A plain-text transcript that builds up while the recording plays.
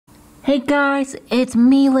Hey guys, it's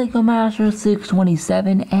me, Lego Master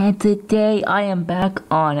 627, and today I am back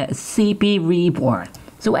on CP Reborn.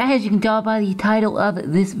 So as you can tell by the title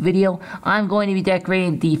of this video, I'm going to be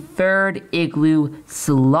decorating the third Igloo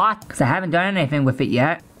slot, because I haven't done anything with it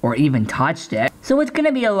yet, or even touched it. So it's going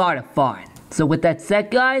to be a lot of fun. So with that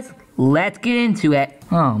said guys, let's get into it.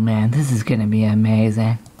 Oh man, this is going to be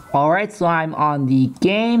amazing. Alright, so I'm on the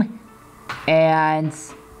game, and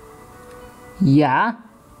yeah.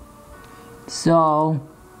 So,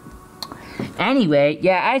 anyway,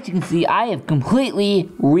 yeah, as you can see, I have completely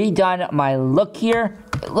redone my look here.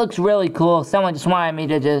 It looks really cool. Someone just wanted me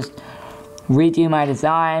to just redo my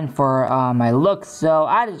design for my look, so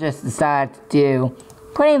I just decided to do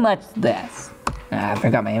pretty much this. I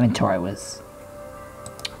forgot my inventory was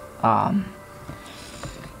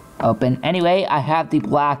open. Anyway, I have the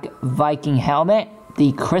black Viking helmet,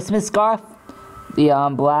 the Christmas scarf, the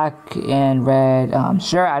black and red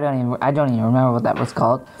shirt. I don't even remember what that was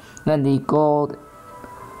called. Then the gold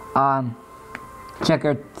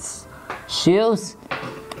checkered shoes,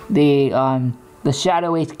 the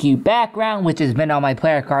Shadow HQ background, which has been on my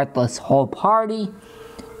player card this whole party,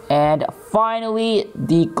 and finally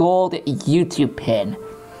the gold YouTube pin.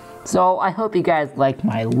 So I hope you guys like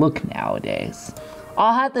my look nowadays.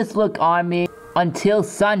 I'll have this look on me until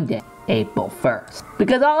Sunday, April 1st.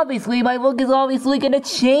 Because obviously my look is obviously gonna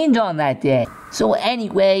change on that day. So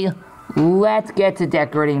anyway, let's get to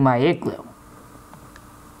decorating my igloo.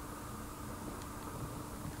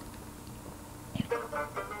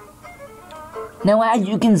 Now as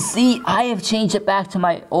you can see, I have changed it back to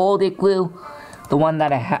my old igloo. The one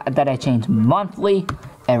that I change monthly,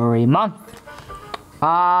 every month.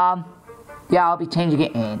 Yeah, I'll be changing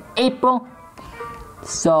it in April.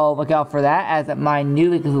 So look out for that, as my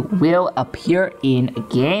new igloo will appear in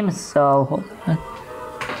game. So hold on.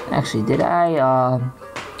 Actually, did I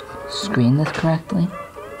screen this correctly?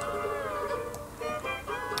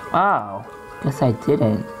 Oh, guess I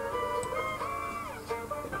didn't.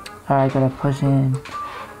 Alright, gotta push in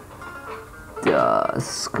the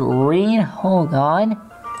screen. Hold on.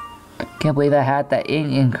 Can't believe I had that in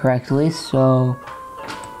incorrectly. So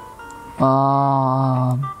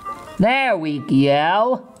there we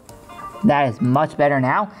go. That is much better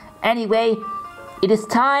now. Anyway, it is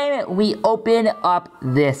time we open up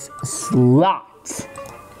this slot.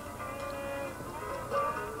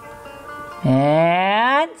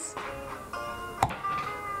 And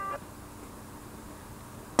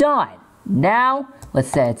done. Now, let's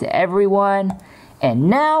send it to everyone. And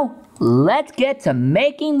now, let's get to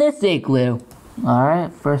making this igloo.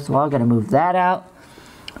 Alright, first of all, I gotta move that out.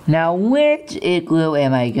 Now, which igloo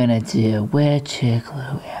am I gonna do? Which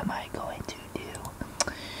igloo am I going to do?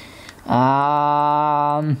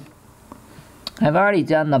 I've already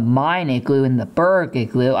done the mine igloo and the Berg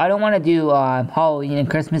igloo. I don't want to do Halloween and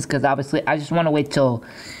Christmas because obviously I just want to wait till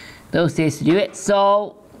those days to do it.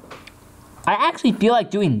 So, I actually feel like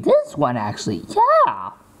doing this one actually.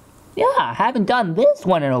 Yeah, I haven't done this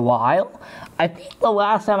one in a while. I think the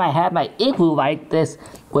last time I had my igloo like this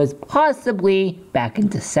was possibly back in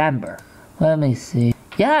December. Let me see.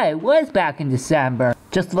 Yeah, it was back in December.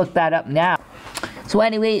 Just look that up now. So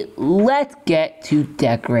anyway, let's get to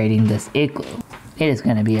decorating this igloo. It is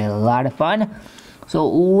going to be a lot of fun. So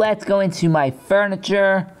let's go into my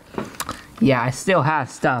furniture. Yeah, I still have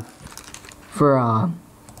stuff for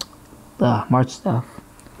the March stuff.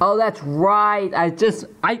 Oh, that's right. I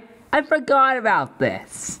forgot about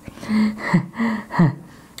this.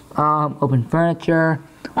 Open furniture.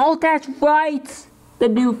 Oh, that's right. The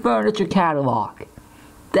new furniture catalog.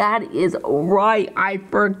 That is right. I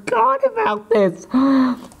forgot about this.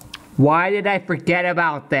 Why did I forget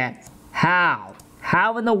about this? How?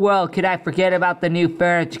 How in the world could I forget about the new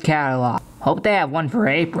furniture catalog? Hope they have one for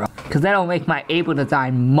April, because that'll make my April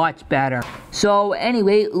design much better. So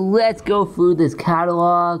anyway, let's go through this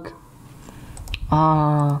catalog.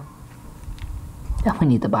 Definitely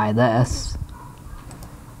need to buy this.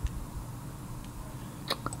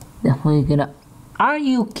 Definitely gonna... Are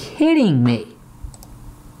you kidding me?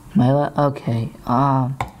 Okay,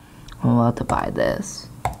 I'm about to buy this.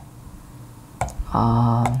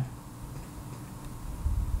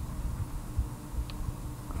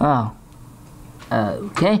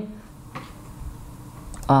 Okay.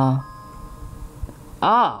 Oh,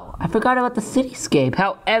 I forgot about the cityscape.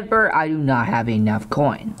 However, I do not have enough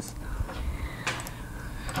coins.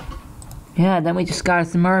 Yeah, then we just got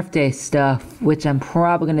some Earth Day stuff, which I'm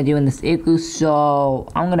probably gonna do in this igloo, so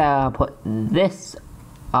I'm gonna put this,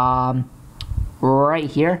 right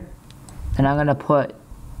here. And I'm gonna put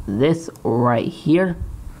this right here.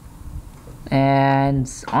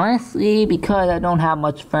 And honestly, because I don't have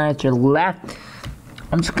much furniture left,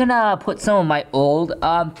 I'm just gonna put some of my old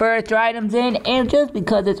furniture items in, and just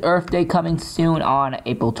because it's Earth Day coming soon on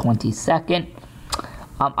April 22nd,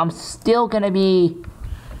 I'm still gonna be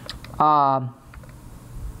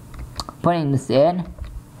putting this in.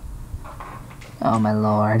 Oh my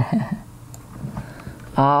lord.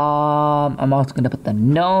 I'm also gonna put the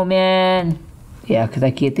gnome in. Yeah, because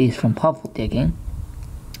I keep these from puzzle digging.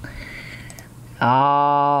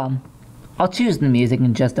 I'll choose the music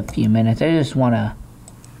in just a few minutes. I just wanna.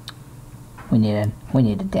 We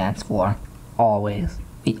need a dance floor. Always.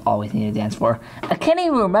 We always need a dance floor. I can't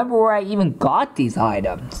even remember where I even got these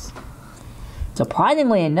items.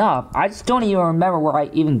 Surprisingly enough, I just don't even remember where I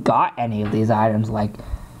even got any of these items. Like,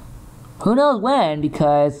 who knows when,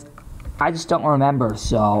 because I just don't remember,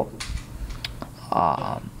 so,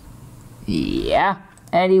 yeah.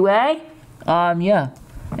 Anyway, yeah.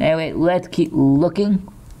 Anyway, let's keep looking.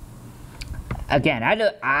 Again,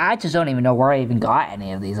 I just don't even know where I even got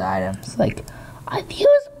any of these items. Like, I've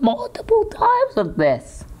used multiple times of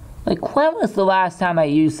this. Like, when was the last time I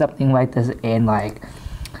used something like this in, like,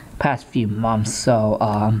 past few months? So,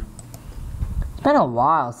 it's been a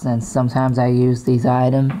while since sometimes I use these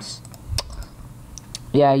items.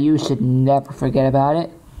 Yeah, you should never forget about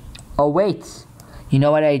it. Oh, wait. You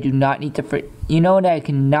know what I do not need to you know what I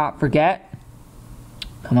cannot forget?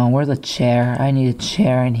 Come on, where's a chair? I need a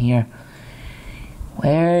chair in here.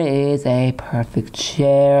 Where is a perfect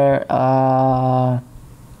chair? I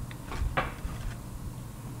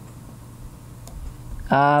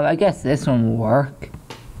guess this one will work.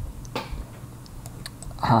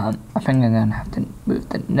 I think I'm gonna have to move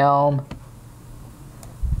the gnome.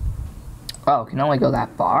 Oh, can only go that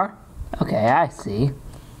far? Okay, I see.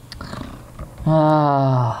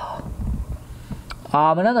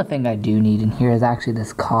 Another thing I do need in here is actually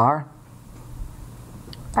this car.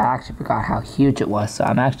 I actually forgot how huge it was, so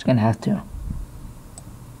I'm actually gonna have to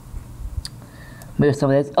move some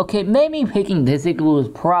of this. Okay, maybe picking this igloo is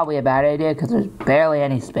probably a bad idea because there's barely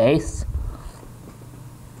any space.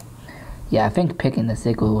 Yeah, I think picking this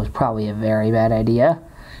igloo was probably a very bad idea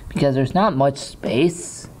because there's not much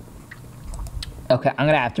space. Okay, I'm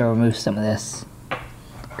gonna have to remove some of this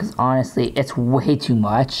because honestly, it's way too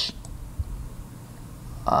much.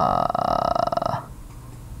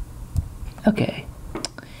 Okay.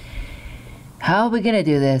 How are we gonna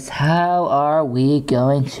do this? How are we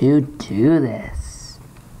going to do this?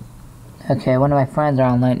 Okay, one of my friends are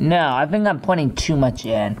online. No, I think I'm putting too much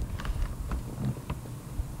in.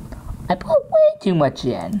 I put way too much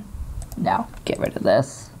in. No, get rid of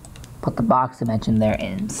this. Put the box dimension there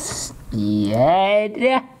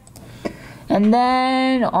instead. And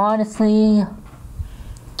then, honestly,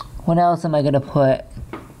 what else am I gonna put?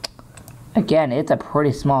 Again, it's a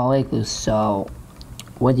pretty small igloo, so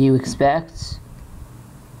what do you expect?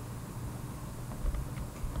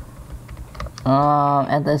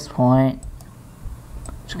 At this point,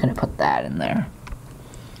 I'm just gonna put that in there.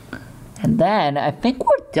 And then, I think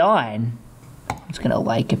we're done. I'm just gonna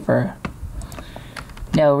like it for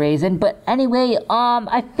no reason. But anyway,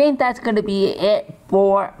 I think that's gonna be it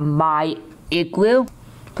for my igloo.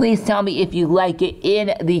 Please tell me if you like it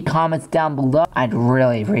in the comments down below. I'd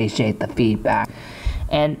really appreciate the feedback.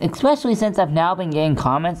 And especially since I've now been getting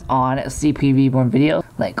comments on CP Reborn videos,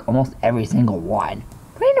 like almost every single one.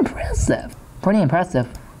 Pretty impressive. Pretty impressive.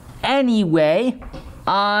 Anyway,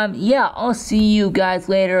 yeah, I'll see you guys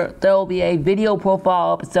later. There will be a video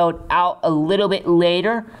profile episode out a little bit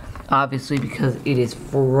later, obviously because it is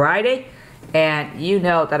Friday. And you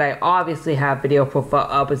know that I obviously have video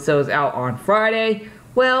profile episodes out on Friday.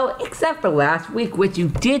 Well, except for last week, which you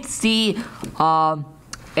did see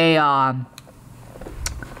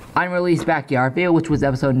unreleased backyard video, which was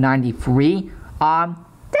episode 93.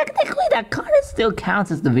 Technically that kind of still counts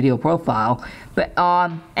as the video profile. But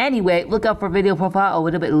anyway, look out for video profile a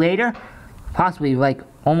little bit later. Possibly like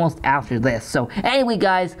almost after this. So anyway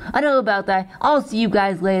guys, I know about that. I'll see you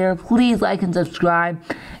guys later. Please like and subscribe.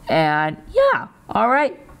 And yeah,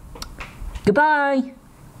 alright. Goodbye.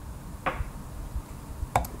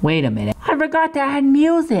 Wait a minute. I forgot to add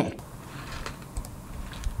music.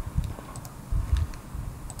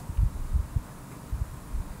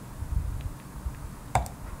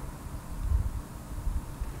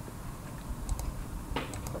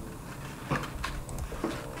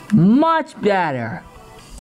 Much better.